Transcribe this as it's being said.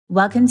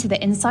Welcome to the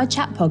Inside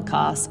Chat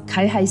podcast,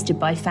 co-hosted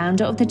by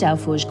founder of the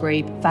Delforge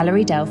Group,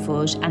 Valerie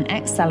Delforge, and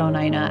ex-salon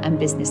owner and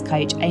business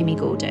coach, Amy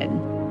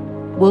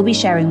Gordon. We'll be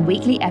sharing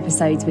weekly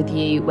episodes with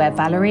you where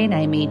Valerie and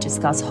Amy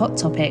discuss hot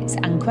topics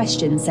and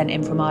questions sent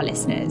in from our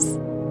listeners.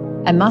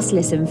 A must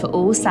listen for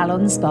all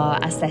salon, spa,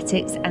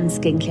 aesthetics, and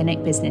skin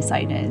clinic business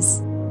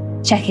owners.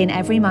 Check in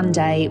every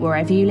Monday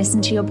wherever you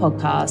listen to your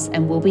podcast,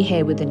 and we'll be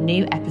here with a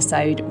new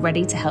episode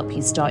ready to help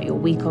you start your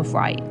week off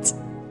right.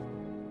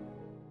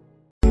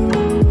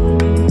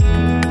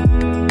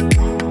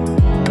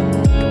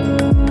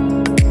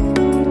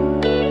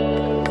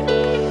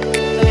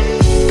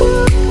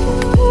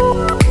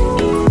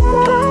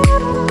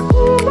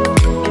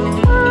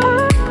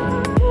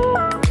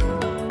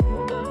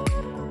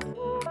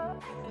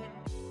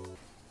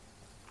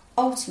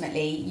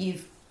 Ultimately,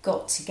 you've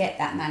got to get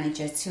that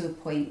manager to a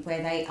point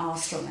where they are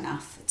strong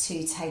enough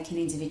to take an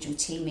individual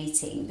team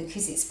meeting,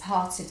 because it's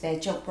part of their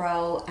job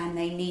role and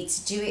they need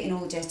to do it in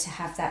order to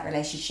have that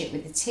relationship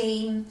with the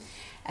team,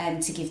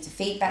 to give the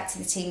feedback to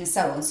the team and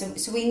so on.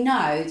 So we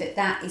know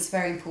that is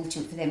very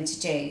important for them to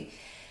do.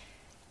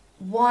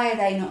 Why are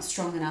they not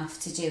strong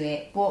enough to do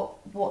it?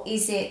 What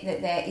is it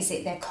that is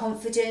it their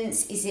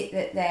confidence? Is it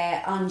that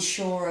they're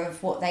unsure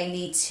of what they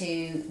need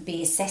to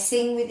be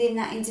assessing within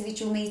that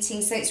individual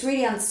meeting? So it's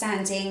really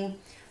understanding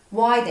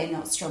why they're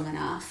not strong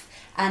enough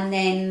and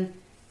then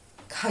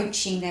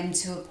coaching them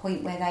to a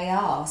point where they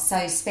are. So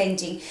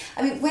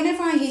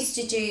whenever I used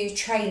to do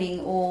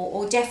training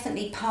or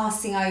definitely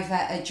passing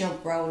over a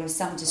job role of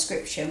some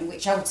description,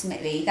 which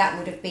ultimately that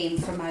would have been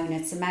from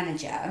owner to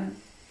manager,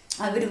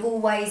 I would have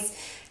always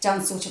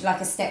done sort of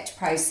like a stepped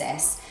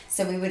process.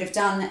 So we would have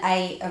done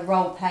a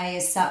role play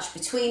as such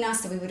between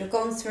us, so we would have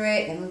gone through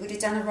it, then we would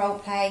have done a role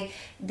play,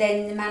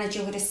 then the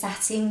manager would have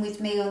sat in with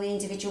me on the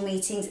individual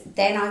meetings,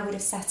 then I would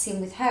have sat in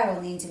with her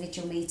on the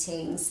individual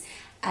meetings,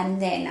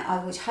 and then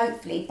I would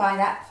hopefully, by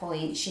that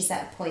point, she's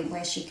at a point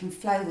where she can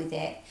flow with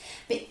it.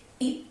 But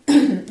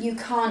you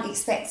can't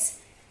expect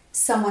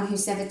someone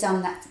who's never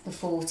done that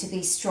before to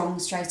be strong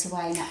straight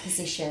away in that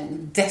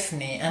position.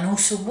 Definitely. And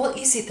also, what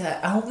is it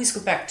that I always go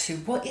back to,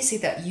 what is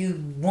it that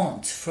you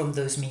want from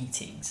those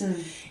meetings?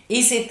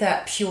 Is it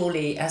that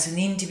purely as an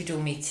individual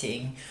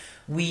meeting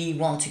we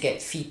want to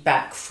get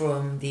feedback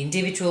from the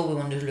individual, we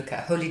want to look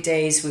at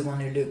holidays, we want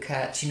to look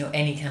at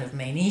any kind of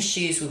main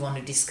issues, we want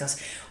to discuss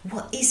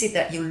what is it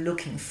that you're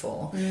looking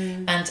for?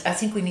 And I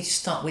think we need to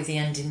start with the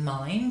end in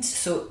mind.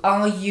 So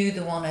are you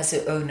the one as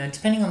an owner,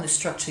 depending on the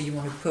structure you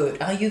want to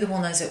put, are you the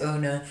one as an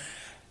owner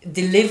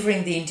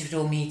delivering the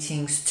individual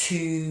meetings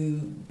to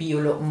be a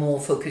lot more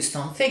focused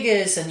on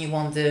figures, and you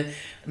want the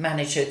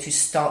manager to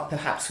start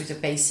perhaps with a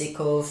basic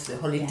of the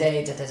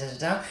holiday,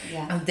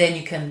 and then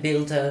you can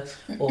build her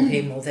or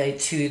him or they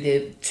to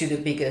the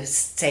bigger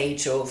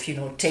stage of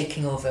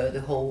taking over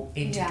the whole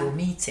individual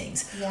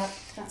meetings.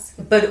 That's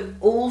good. But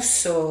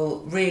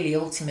also, really,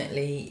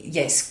 ultimately,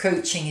 yes,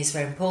 coaching is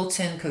very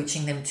important,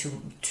 coaching them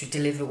to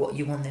deliver what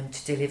you want them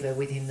to deliver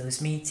within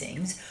those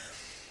meetings.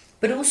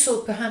 But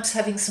also perhaps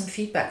having some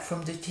feedback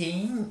from the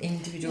team,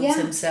 individuals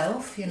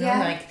themselves,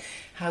 like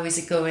how is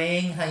it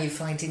going, how are you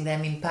finding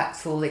them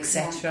impactful,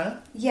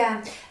 etc.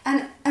 Yeah,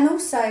 and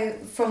also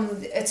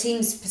from a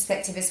team's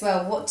perspective as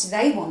well, what do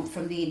they want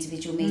from the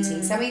individual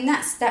meetings? I mean,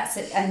 that's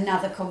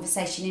another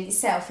conversation in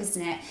itself,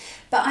 isn't it?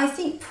 But I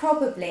think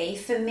probably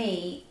for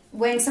me,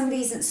 when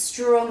somebody isn't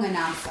strong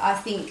enough, I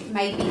think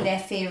maybe they're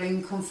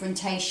fearing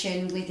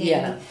confrontation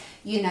within,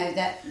 do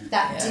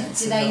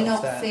they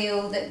not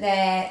feel that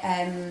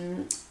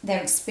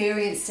they're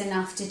experienced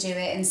enough to do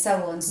it and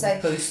so on. So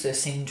imposter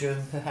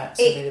syndrome perhaps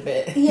a little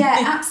bit. Yeah,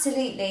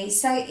 absolutely.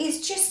 So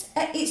it's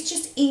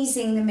just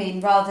easing them in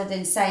rather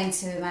than saying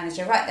to a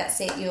manager, right, that's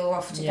it, you're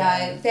off to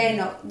go. They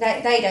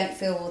don't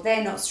feel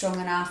they're not strong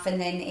enough, and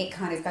then it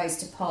kind of goes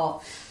to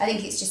pot. I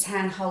think it's just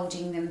hand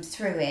holding them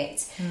through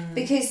it,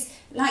 because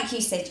like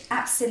you said,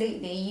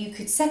 absolutely, you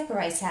could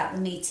separate out the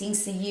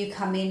meetings, so you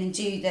come in and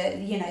do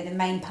the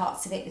main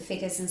parts of it, the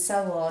figures and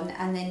so on,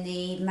 and then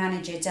the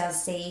manager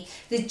does the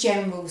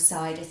general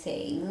side of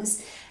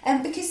things.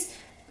 Because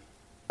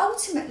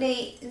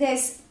ultimately,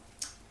 there's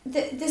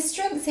the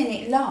strength in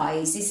it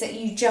lies is that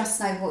you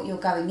just know what you're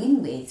going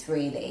in with,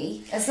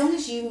 really. As long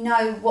as you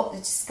know what the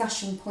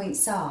discussion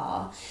points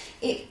are,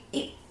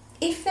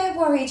 if they're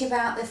worried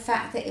about the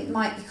fact that it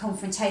might be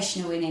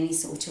confrontational in any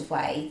sort of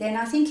way, then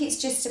I think it's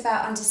just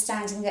about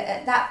understanding that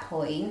at that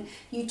point,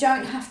 you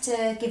don't have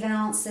to give an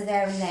answer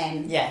there and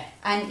then. Yeah.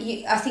 And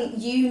I think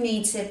you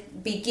need to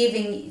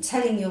be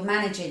telling your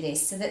manager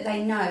this so that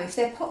they know if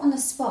they're put on the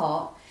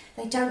spot,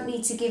 they don't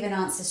need to give an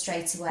answer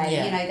straight away.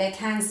 Yeah. They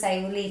can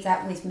say, "Well, leave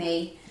that with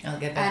me, I'll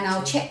get back and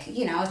I'll check.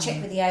 I'll check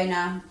with the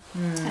owner,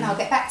 and I'll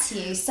get back to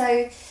you."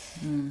 So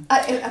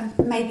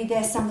maybe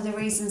there's some of the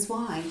reasons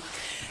why.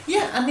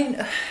 Yeah, I mean,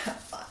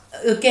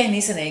 again,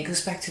 isn't it? It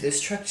goes back to the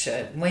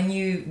structure. When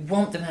you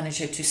want the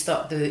manager to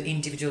start the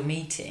individual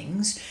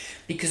meetings,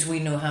 because we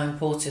know how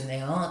important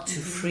they are to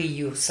free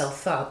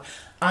yourself up.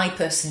 I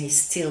personally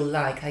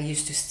I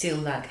used to still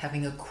like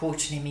having a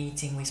quarterly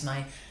meeting with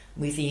my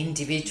with the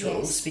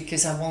individuals, Yes.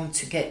 because I want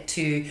to get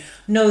to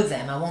know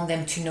them. I want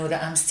them to know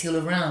that I'm still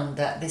around,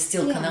 that they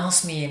still can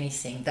ask me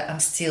anything, that I'm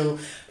still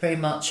very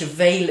much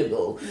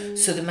available.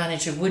 So the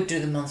manager would do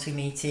the monthly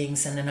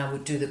meetings, and then I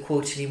would do the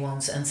quarterly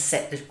ones and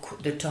set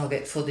the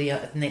target for the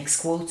next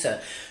quarter.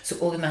 So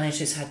all the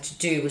managers had to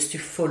do was to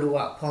follow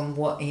up on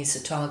what is the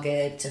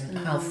target and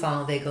how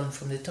far they're going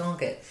from the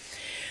target.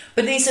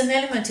 But there's an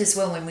element as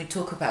well when we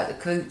talk about the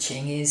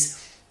coaching, is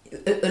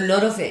a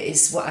lot of it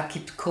is what I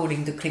keep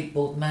calling the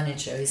clipboard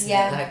manager, isn't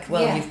it? Like,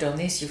 well, you've done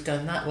this, you've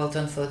done that, well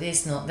done for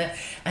this, not that.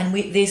 And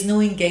there's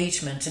no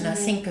engagement. And I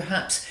think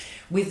perhaps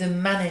with the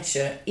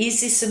manager,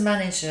 is this a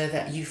manager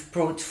that you've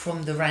brought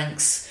from the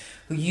ranks,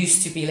 who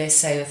used to be, let's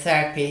say, a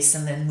therapist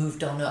and then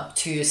moved on up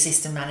to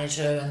assistant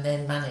manager and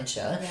then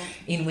manager,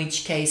 in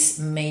which case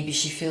maybe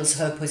she feels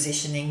her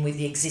positioning with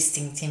the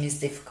existing team is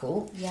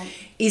difficult?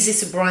 Is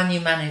this a brand new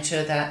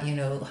manager that, you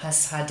know,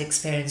 has had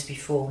experience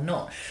before?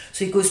 Not.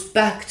 So it goes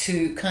back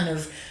to kind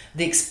of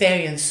the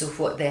experience of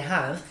what they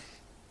have.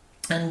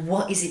 And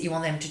what is it you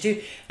want them to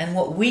do? And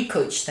what we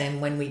coach them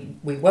when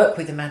we work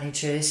with the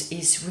managers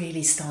is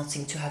really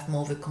starting to have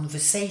more of a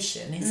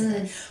conversation, isn't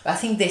it? But I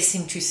think they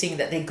seem to think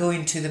that they go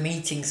into the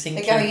meetings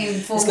thinking they're going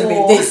in for it's going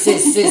to be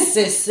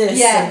this. And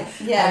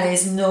yeah.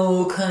 there's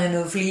no kind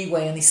of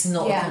leeway, and it's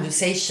not a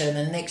conversation.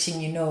 And next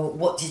thing you know,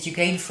 what did you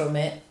gain from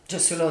it?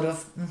 Just a lot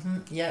of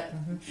and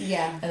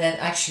then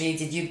actually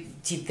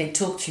did they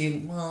talk to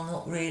you? Well,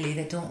 not really.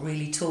 They don't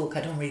really talk.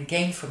 I don't really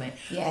gain from it.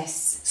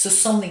 Yes. So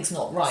something's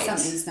not right.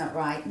 Something's not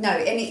right. No,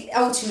 and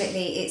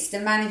ultimately it's the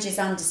manager's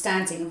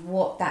understanding of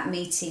what that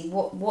meeting,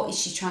 what is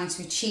she trying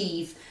to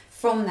achieve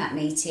from that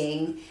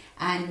meeting,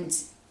 and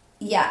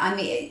I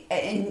mean,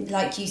 and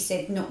like you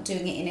said, not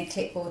doing it in a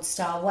clipboard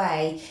style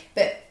way,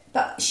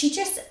 but she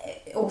just,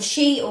 or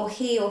she or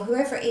he or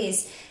whoever it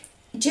is,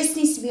 just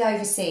needs to be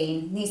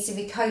overseen, needs to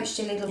be coached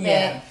a little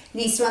bit,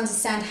 needs to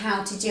understand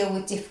how to deal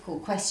with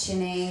difficult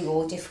questioning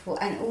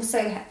and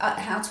also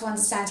how to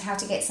understand how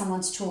to get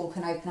someone to talk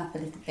and open up a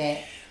little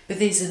bit. But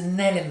there's an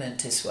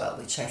element as well,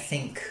 which I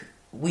think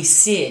we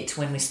see it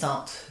when we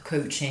start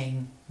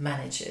coaching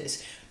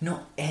managers.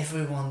 Not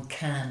everyone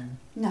can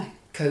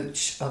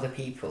coach other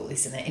people,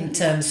 isn't it? In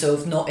terms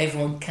of not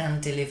everyone can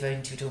deliver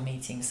individual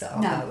meetings that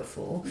are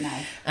powerful. No.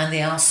 And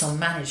there are some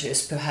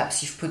managers,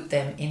 perhaps you've put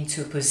them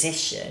into a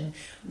position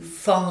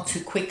far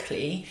too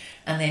quickly,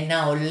 and they're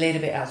now a little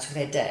bit out of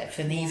their depth.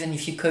 And even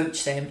if you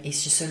coach them,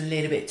 it's just a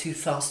little bit too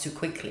fast, too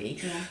quickly.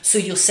 So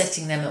you're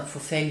setting them up for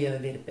failure a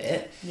little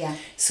bit.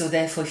 So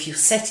therefore, if you're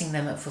setting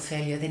them up for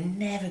failure, they're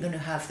never going to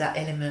have that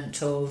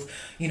element of,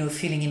 you know,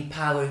 feeling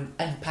empowered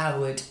and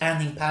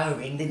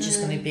empowering. They're just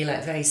going to be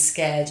like very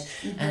scared,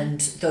 and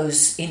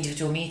those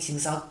individual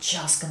meetings are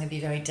just going to be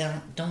very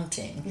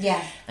daunting.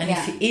 And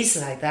if it is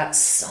like that,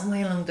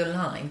 somewhere along the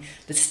line,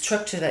 the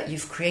structure that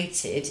you've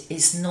created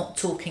is not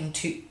talking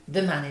to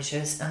the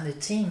managers and the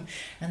team.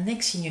 And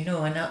next thing you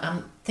know, and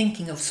I'm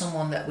thinking of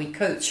someone that we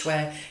coach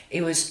where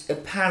it was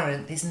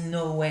apparent there's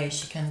no way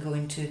she can go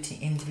into an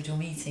individual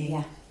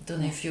meeting. Don't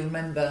know if you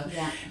remember.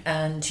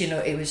 And you know,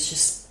 it was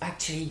just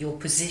actually your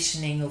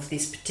positioning of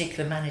this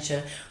particular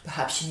manager.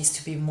 Perhaps she needs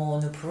to be more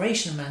an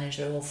operational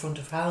manager or front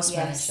of house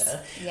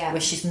manager, where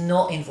she's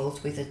not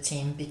involved with the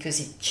team, because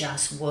it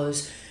just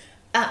was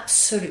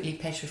absolutely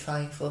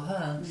petrifying for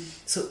her.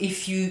 So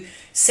if you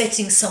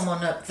setting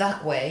someone up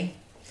that way,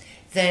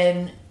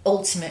 then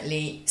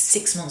ultimately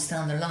 6 months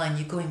down the line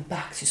you're going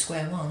back to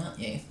square one, aren't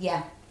you?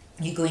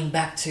 You're going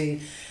back to,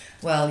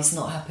 well, it's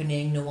not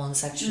happening, no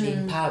one's actually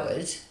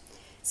empowered.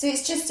 So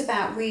it's just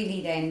about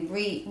really then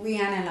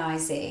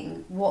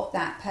reanalyzing what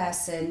that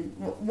person,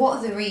 what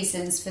are the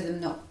reasons for them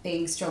not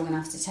being strong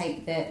enough to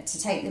take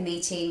the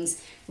meetings,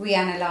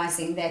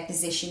 reanalyzing their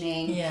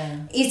positioning.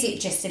 Is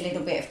it just a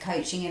little bit of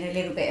coaching and a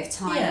little bit of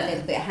time, a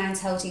little bit of hand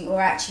holding,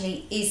 or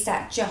actually is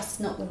that just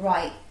not the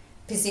right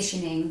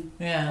positioning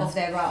of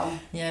their role?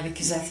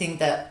 Because I think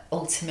that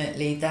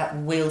ultimately that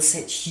will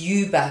set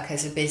you back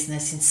as a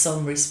business in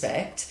some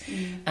respect,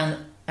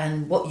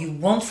 and what you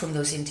want from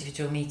those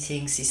individual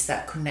meetings is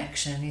that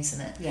connection, isn't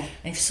it?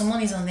 And if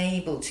someone is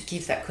unable to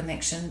give that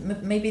connection,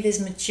 maybe there's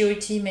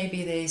maturity,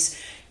 maybe there's,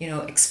 you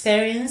know,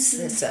 experience,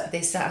 there's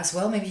that as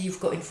well. Maybe you've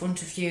got in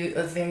front of you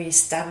a very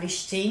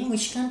established team,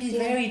 which can be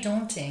very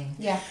daunting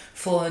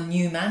for a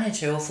new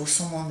manager or for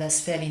someone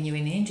that's fairly new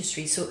in the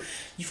industry. So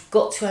you've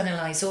got to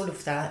analyse all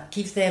of that,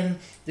 give them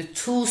the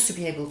tools to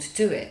be able to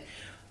do it.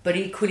 But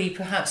equally,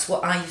 perhaps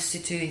what I used to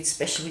do,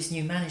 especially with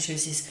new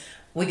managers, is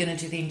we're going to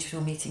do the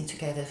individual meeting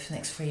together for the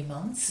next 3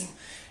 months,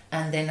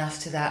 and then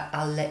after that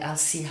I'll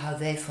see how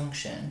they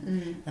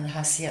function and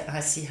I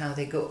see how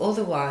they go.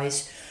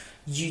 Otherwise,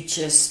 you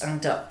just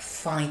end up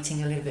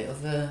fighting a little bit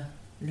of a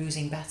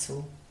losing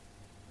battle.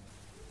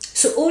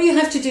 So all you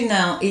have to do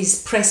now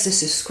is press the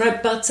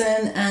subscribe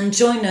button and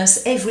join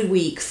us every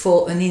week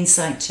for an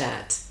Insight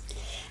Chat.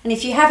 And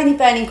if you have any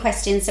burning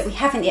questions that we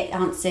haven't yet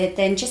answered,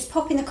 then just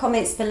pop in the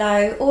comments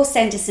below or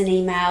send us an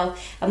email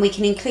and we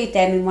can include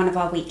them in one of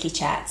our weekly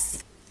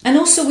chats. And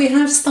also we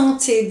have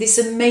started this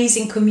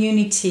amazing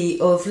community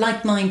of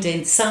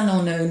like-minded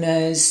salon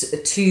owners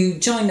to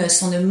join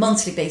us on a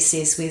monthly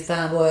basis with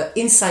our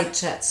Inside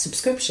Chat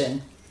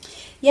subscription.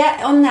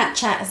 Yeah, on that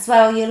chat as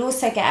well, you'll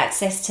also get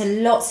access to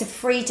lots of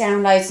free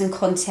downloads and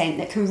content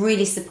that can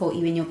really support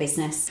you in your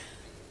business.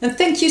 And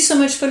thank you so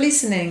much for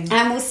listening.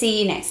 And we'll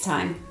see you next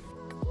time.